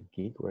unhealthy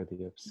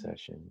geek-worthy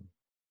obsession.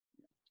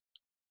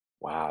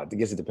 Wow, I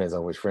guess it depends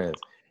on which friends.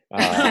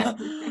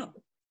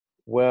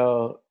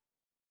 Well,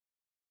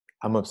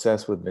 I'm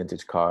obsessed with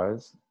vintage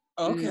cars.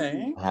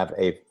 Okay. I have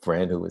a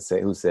friend who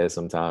says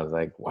sometimes,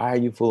 like, why are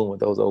you fooling with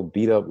those old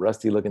beat up,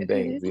 rusty looking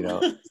things? You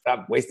know,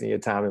 stop wasting your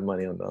time and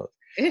money on those.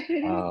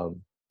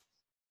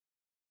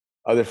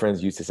 Other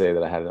friends used to say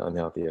that I had an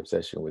unhealthy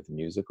obsession with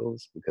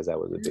musicals because I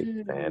was a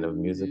big fan of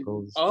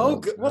musicals. Oh,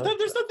 good. Well,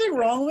 there's nothing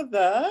wrong with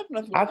that.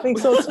 I think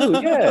so too.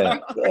 Yeah.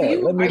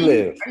 Let me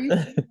live. Are you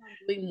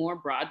doing more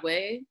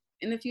Broadway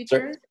in the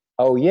future?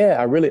 Oh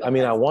yeah, I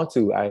mean, I want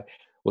to. I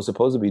was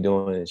supposed to be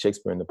doing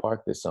Shakespeare in the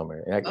Park this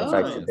summer. In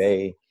fact,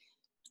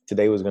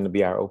 today was going to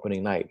be our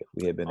opening night if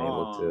we had been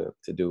able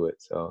to do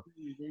it. So,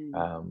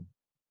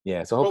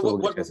 yeah. So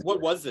hopefully, what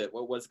was it? I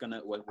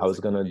was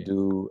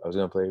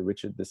gonna play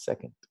Richard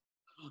II.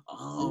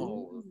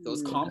 Oh,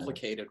 those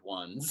complicated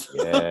ones.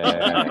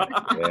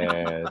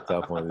 Yeah,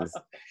 tough ones.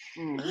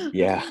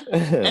 Yeah.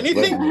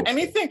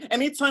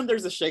 Anytime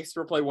there's a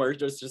Shakespeare play where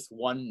there's just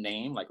one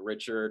name, like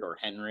Richard or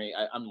Henry,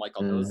 I'm like,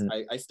 those.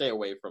 I stay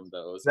away from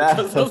those.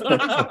 I'm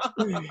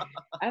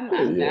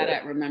bad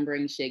at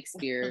remembering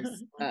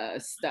Shakespeare's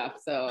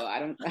stuff, so I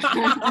don't.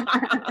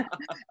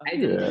 I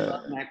didn't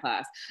love my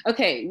class.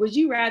 Okay, would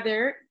you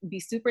rather be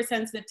super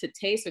sensitive to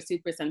taste or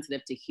super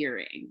sensitive to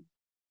hearing?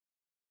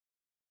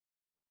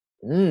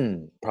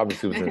 Probably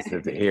super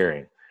sensitive to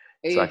hearing.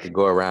 So I could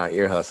go around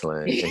ear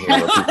hustling and hear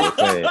what people are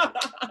saying.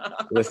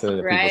 Listening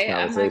to people's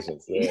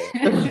conversations.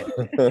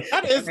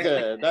 That is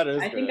good. That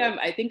is good.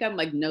 I think I'm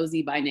like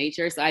nosy by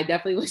nature, so I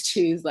definitely would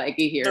choose like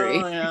a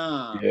hearing.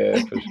 Oh,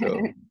 yeah, for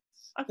sure.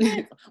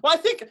 I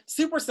think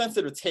super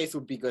sensitive taste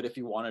would be good if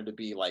you wanted to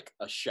be like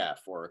a chef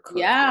or a cook.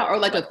 Or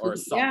like a food.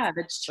 Yeah,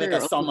 that's true.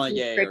 Like a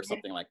sommelier or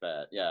something like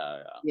that.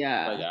 Yeah.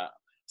 But yeah.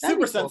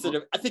 Super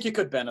sensitive. I think you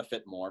could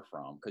benefit more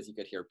from because you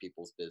could hear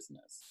people's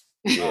business.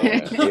 Yeah,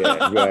 exactly.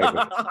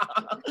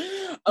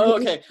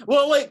 Okay.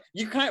 Well, like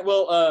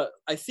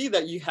I see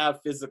that you have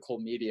physical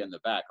media in the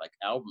back, like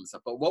albums.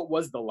 But what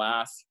was the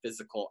last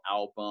physical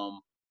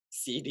album,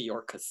 CD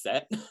or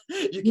cassette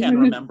you can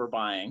remember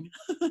buying?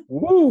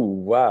 Woo!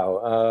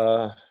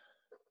 Wow.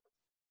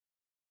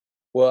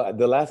 Well,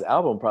 the last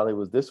album probably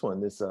was this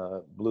one, this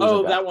Blues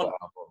and that Gospel one. album.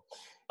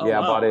 Oh, yeah,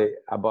 wow.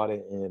 I bought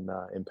it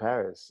in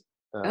Paris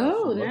a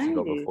few months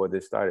ago before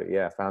this started.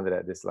 Yeah, I found it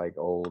at this like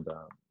old, it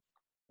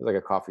was like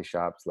a coffee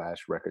shop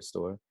 / record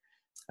store.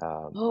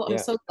 I'm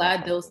so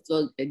glad those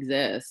still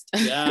exist.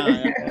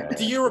 Yeah.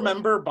 Do you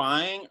remember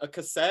buying a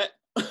cassette?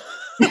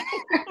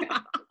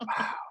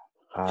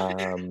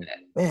 Man,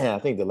 I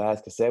think the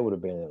last cassette would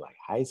have been in like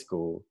high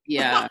school.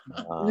 Yeah.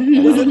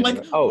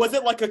 Was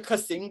it like a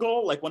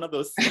single, like one of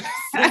those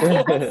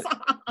singles?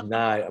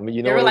 Nah, I mean,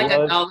 you know, they were like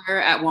 $1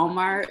 at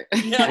Walmart.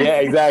 Yeah,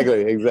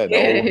 exactly.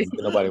 Yeah.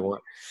 Nobody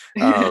want.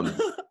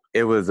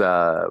 It was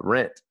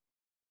Rent.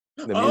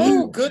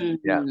 Oh, good.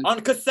 Yeah.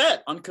 On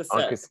cassette.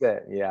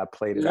 Yeah, I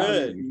played it out.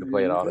 I used to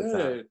play it all the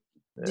time.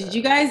 Yeah. Did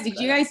you guys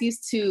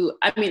used to,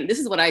 I mean, this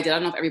is what I did. I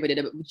don't know if everybody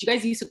did it, but did you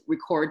guys used to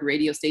record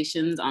radio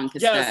stations on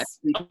cassette?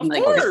 Yes, of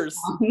course.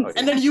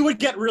 And then you would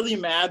get really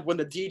mad when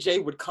the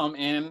DJ would come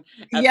in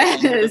at the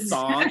end of the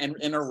song and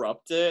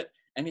interrupt it.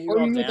 And you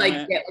would get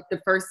like the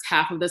first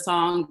half of the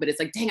song, but it's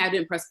like, dang, I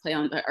didn't press play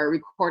on or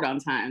record on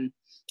time.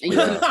 And you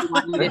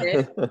wanted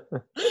it.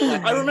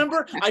 I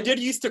remember I did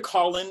used to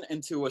call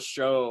into a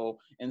show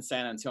in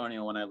San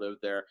Antonio when I lived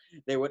there.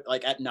 They would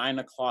like at 9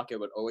 o'clock, it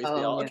would always be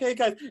all, okay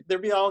guys,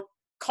 there'd be all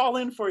call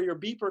in for your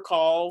beeper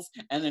calls.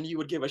 And then you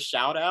would give a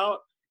shout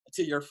out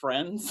to your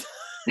friends.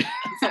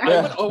 So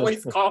I would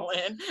always call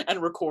in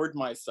and record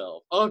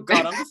myself. Oh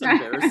God, I'm just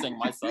embarrassing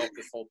myself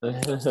this whole thing.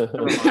 That's a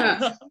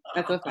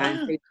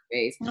fine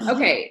face.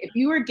 Okay, if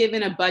you were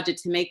given a budget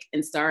to make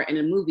and star in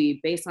a movie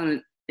based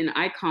on an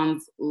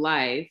icon's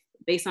life,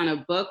 based on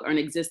a book or an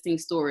existing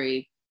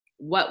story,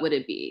 what would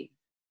it be?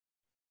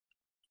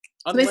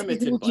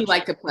 Unlimited. Who would you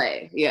like to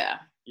play? Yeah.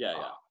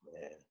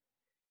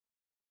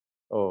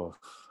 Oh,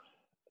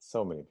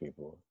 so many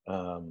people.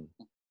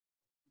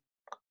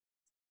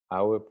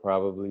 I would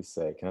probably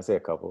say, can I say a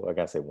couple? I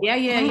gotta say one.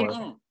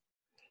 Yeah.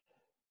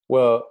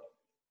 Well,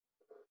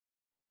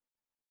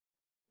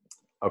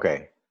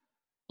 okay.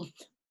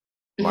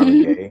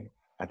 Marvin Gaye,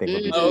 I think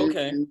would be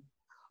okay.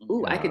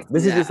 Ooh, I could.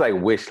 This is just like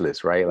wish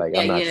list, right? Like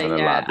I'm not trying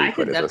to lobby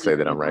for this or say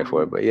that I'm right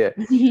for it, but yeah.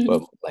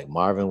 But like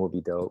Marvin would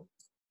be dope.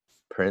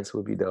 Prince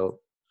would be dope.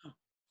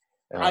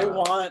 I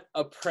want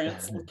a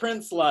Prince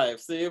life.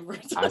 See,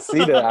 I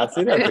see that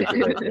picture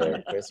right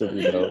there. Prince would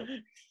be dope.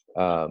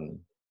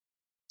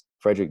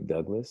 Frederick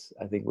Douglass,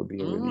 I think, would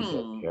be a really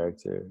dope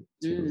character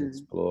to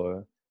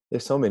explore.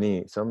 There's so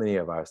many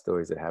of our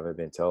stories that haven't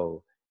been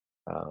told.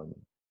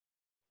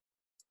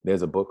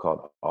 There's a book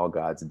called All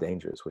God's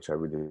Dangerous, which I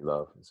really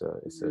love. It's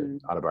an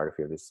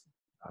autobiography of this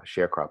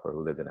sharecropper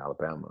who lived in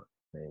Alabama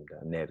named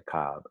Ned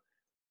Cobb,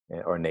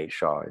 or Nate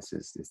Shaw. It's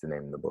the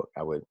name of the book.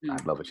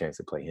 I'd love a chance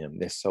to play him.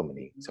 There's so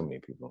many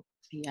people.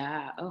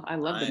 Yeah. Oh, I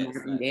love the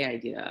Marvin Gaye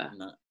idea.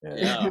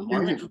 Yeah,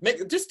 Marvin.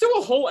 Just do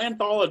a whole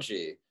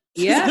anthology.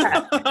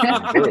 Yeah.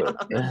 Let's do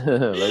it.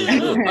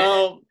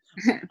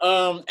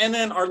 And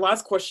then our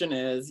last question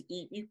is,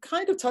 you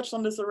kind of touched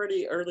on this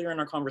already earlier in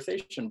our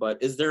conversation, but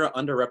is there an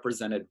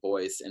underrepresented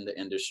voice in the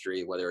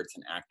industry, whether it's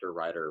an actor,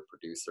 writer,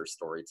 producer,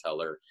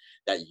 storyteller,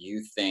 that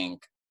you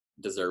think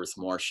deserves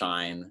more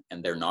shine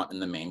and they're not in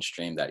the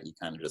mainstream that you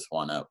kind of just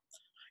want to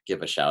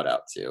give a shout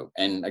out to?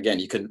 And again,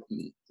 you could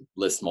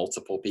list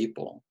multiple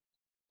people.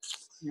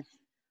 It's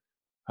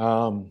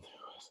a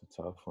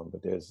tough one,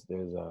 but there's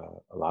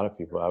a lot of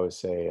people. I would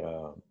say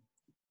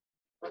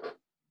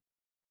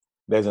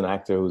there's an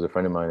actor who's a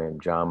friend of mine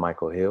named John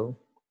Michael Hill,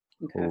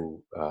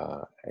 who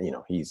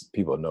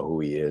people know who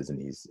he is, and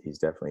he's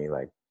definitely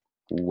like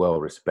well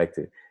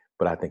respected.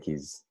 But I think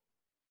he's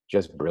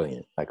just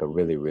brilliant, like a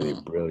really, really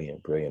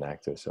brilliant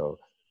actor. So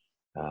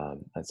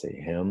I'd say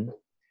him.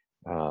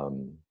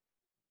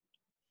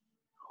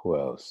 Who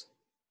else?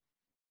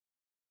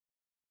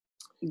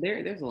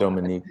 There's a lot.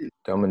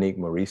 Dominique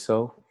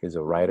Morisseau is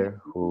a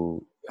writer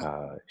who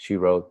she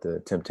wrote the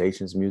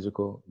Temptations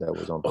musical that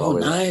was on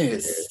Broadway. Oh,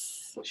 nice.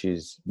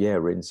 She's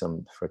written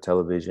some for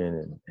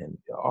television and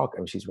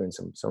she's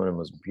written some of the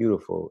most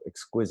beautiful,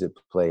 exquisite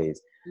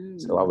plays.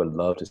 So I would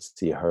love to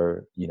see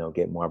her,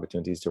 get more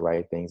opportunities to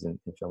write things in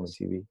film and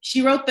TV.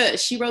 She wrote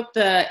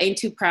the Ain't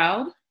Too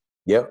Proud.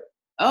 Yep.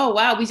 Oh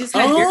wow, we just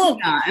had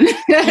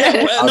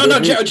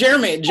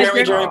Jeremy on.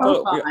 Jeremy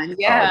Pope.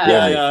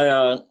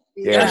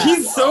 Yeah.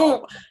 He's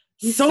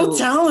so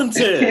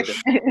talented.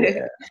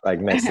 Yeah,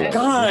 like next level.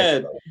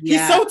 God,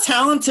 he's so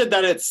talented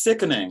that it's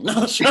sickening.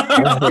 No,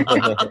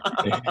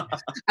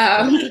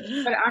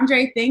 but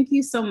Andre, thank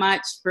you so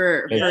much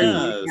for joining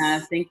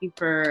us. Thank you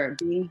for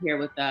being here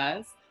with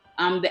us.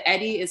 The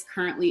Eddy is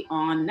currently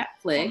on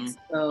Netflix.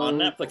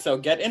 So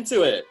get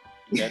into it.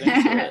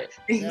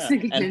 Thanks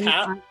again, and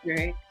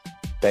Andre.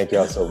 Thank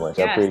y'all so much.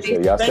 I appreciate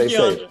it. Y'all stay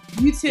safe.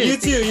 You too.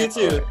 You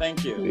too.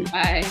 Thank you.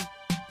 Bye.